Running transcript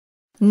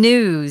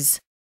news,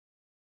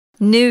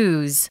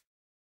 news.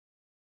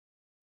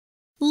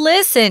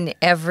 Listen,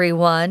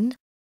 everyone.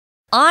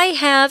 I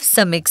have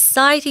some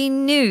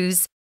exciting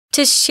news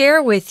to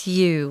share with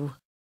you.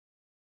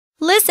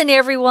 Listen,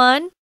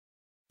 everyone.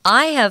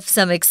 I have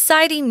some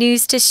exciting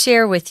news to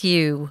share with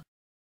you.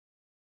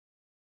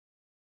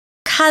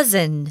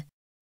 Cousin,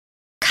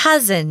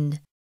 cousin.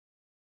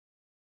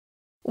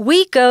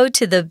 We go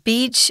to the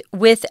beach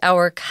with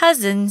our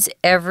cousins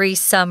every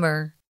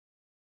summer.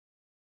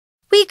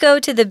 We go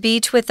to the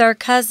beach with our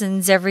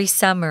cousins every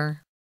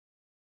summer.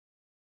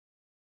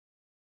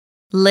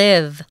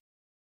 Live,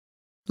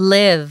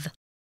 live,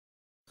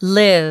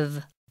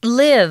 live,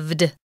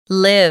 lived,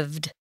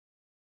 lived.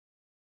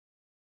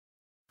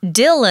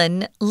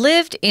 Dylan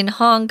lived in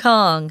Hong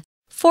Kong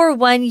for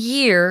 1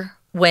 year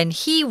when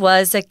he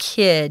was a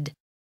kid.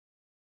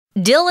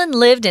 Dylan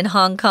lived in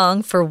Hong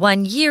Kong for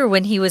 1 year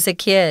when he was a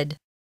kid.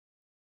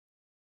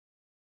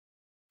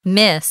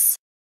 Miss,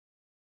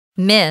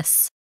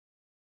 miss.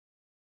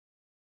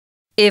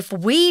 If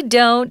we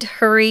don't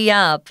hurry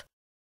up,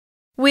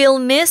 we'll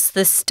miss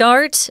the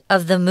start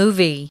of the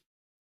movie.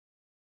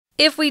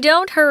 If we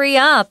don't hurry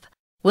up,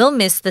 we'll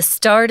miss the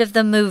start of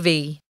the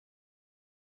movie.